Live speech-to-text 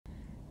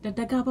The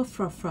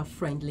Dagaaba-Frafra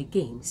Friendly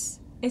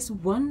Games is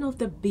one of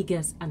the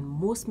biggest and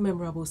most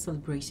memorable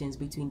celebrations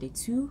between the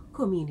two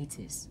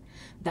communities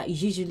that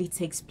usually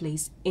takes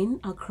place in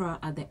Accra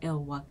at the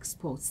El-Wak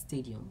Sports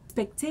Stadium.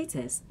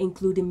 Spectators,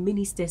 including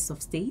ministers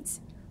of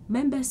state,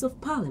 members of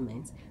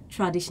parliament,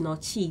 traditional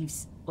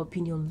chiefs,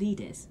 opinion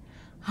leaders,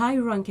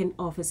 high-ranking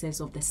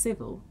officers of the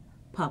civil,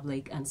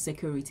 public and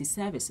security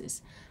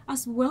services,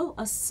 as well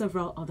as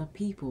several other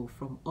people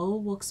from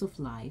all walks of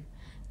life,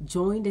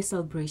 join the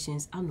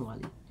celebrations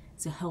annually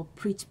to help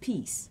preach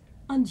peace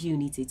and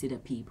unity to the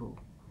people.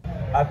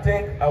 I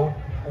think I would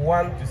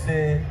want to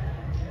say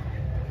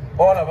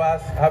all of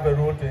us have a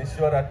role to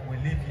ensure that we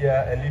live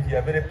here and live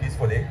here very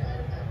peacefully.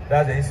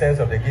 That's the essence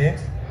of the games.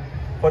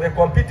 For the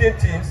competing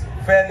teams,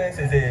 fairness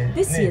is a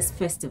This year's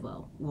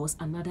festival was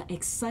another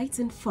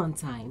exciting fun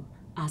time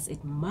as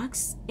it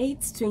marks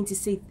its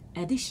 26th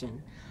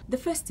edition. The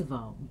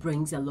festival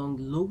brings along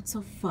loads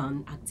of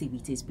fun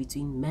activities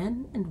between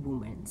men and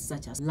women,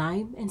 such as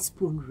lime and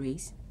spoon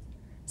race,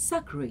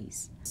 sack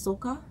race,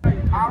 soccer.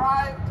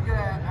 Arrived here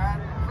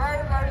and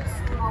very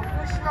soon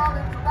official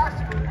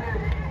introduction will be.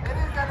 It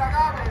is the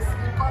Dagaabas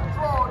in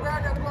control.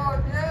 There they go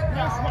in the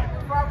area of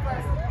the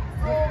progress.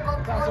 So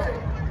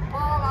controlling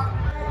all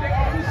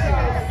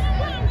officials.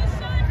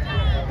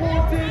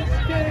 Putting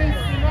things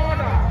in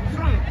order.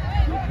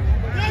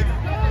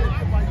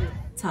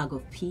 Tug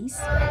of peace.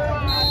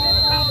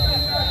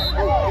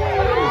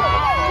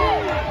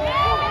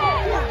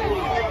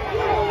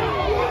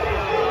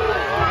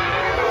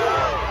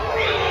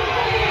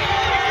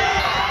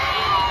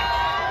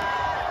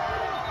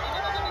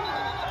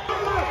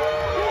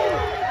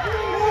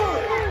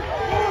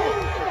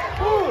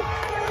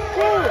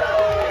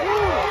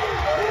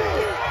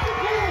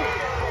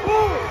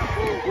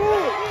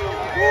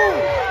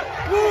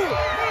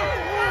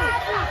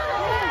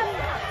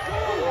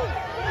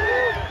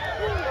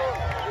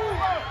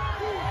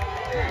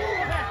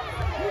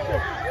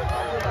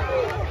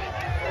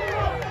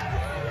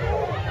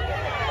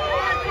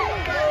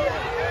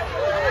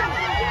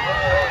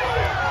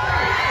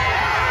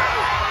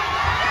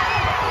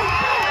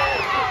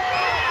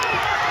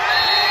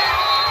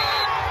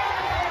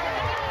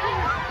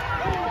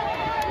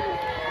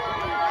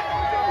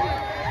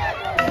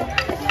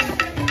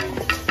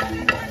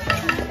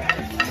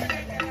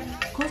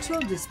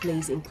 Cultural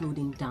displays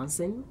including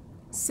dancing,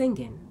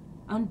 singing,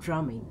 and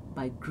drumming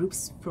by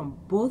groups from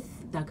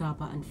both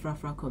Dagaaba and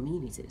Frafra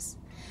communities.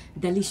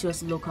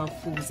 Delicious local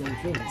foods and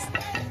drinks.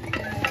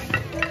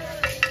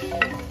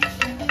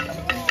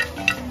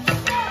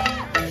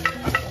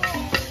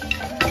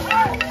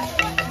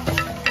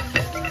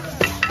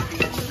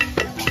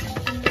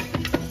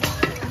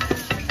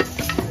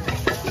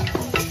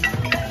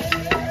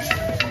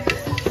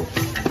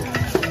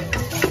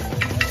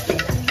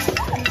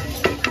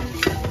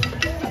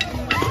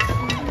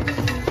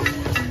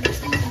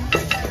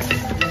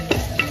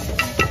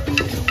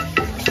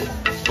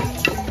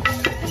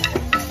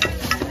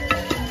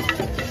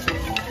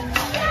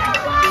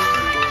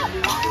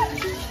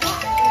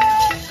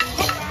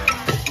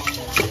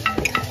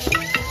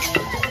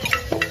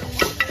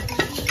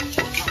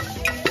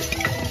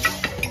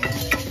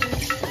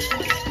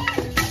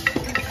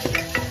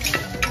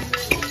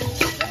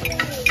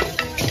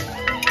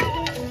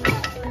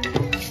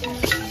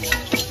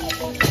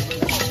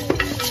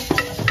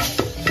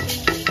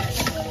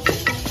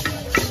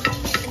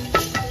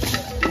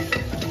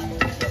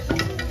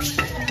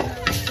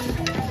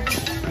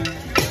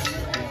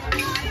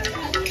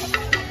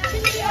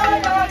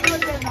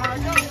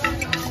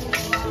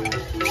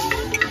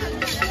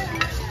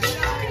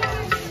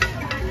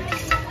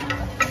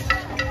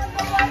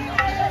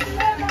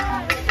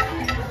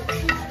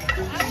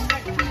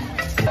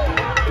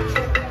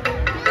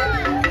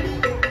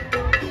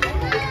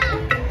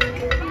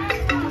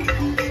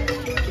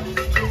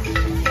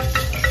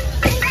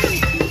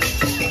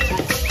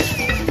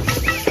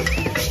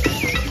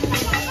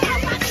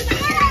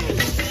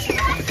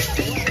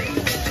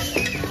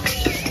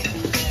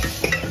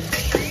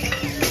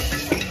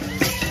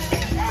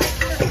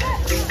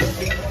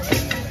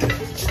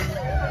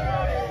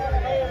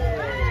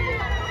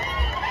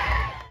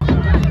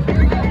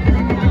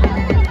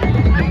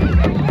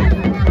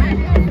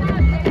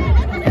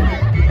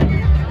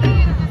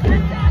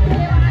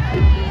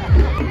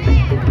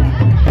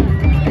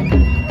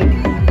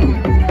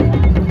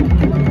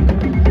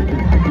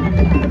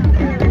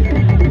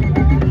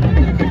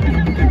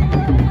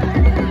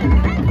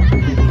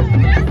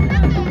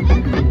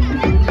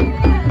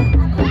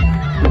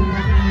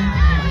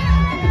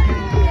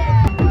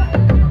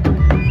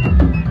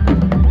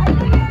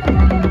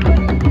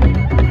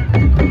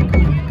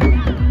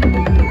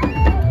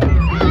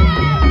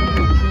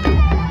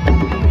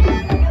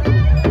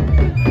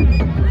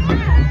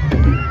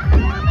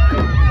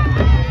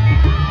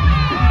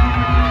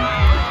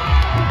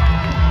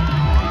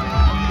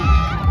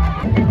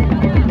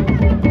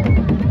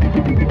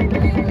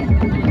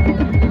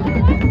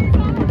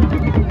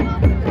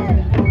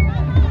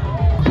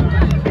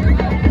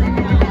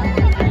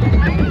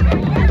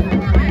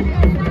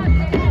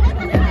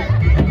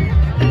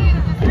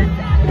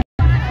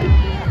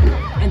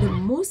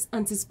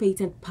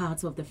 anticipated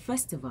part of the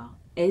festival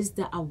is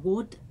the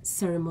award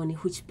ceremony,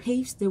 which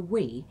paves the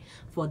way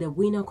for the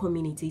winner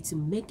community to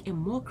make a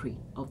mockery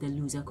of the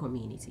loser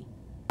community.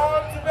 The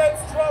ultimate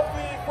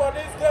trophy for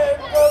this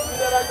game goes to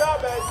the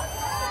Dagaabas,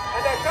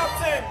 and the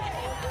captain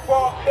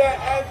for the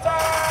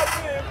entire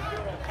team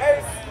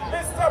is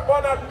Mr.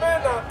 Bernard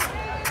Mena.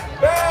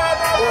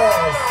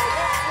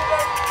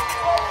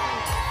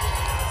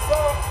 So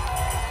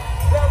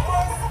the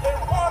most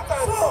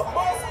important,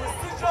 most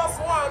prestigious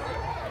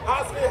one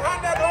has been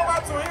handed over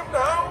to him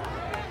now.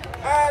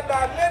 And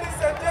ladies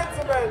and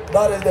gentlemen,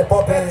 that is the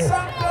puppy. The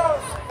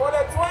champions for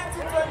the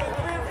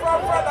 2023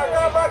 Frafra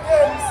Dagaaba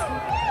Games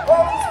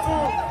goes to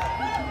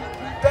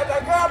the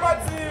Dagaaba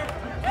team.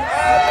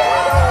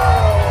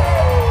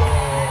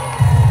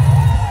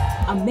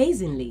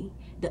 Amazingly,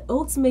 the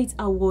ultimate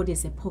award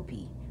is a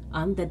puppy,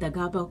 and the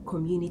Dagaaba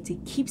community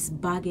keeps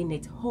bagging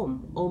it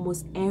home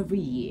almost every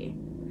year.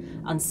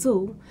 And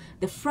so,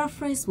 the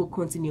Frafras will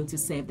continue to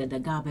serve the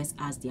Dagaabas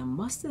as their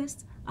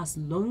masters as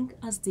long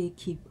as they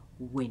keep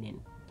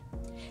winning.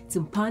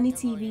 Tumpani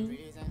TV,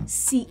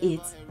 see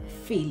it,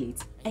 feel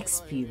it,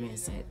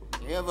 experience it.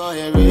 Ever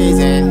a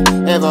reason,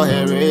 ever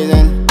a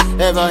reason,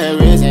 ever a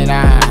reason,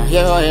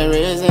 ever a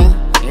reason,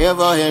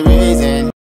 ever a reason.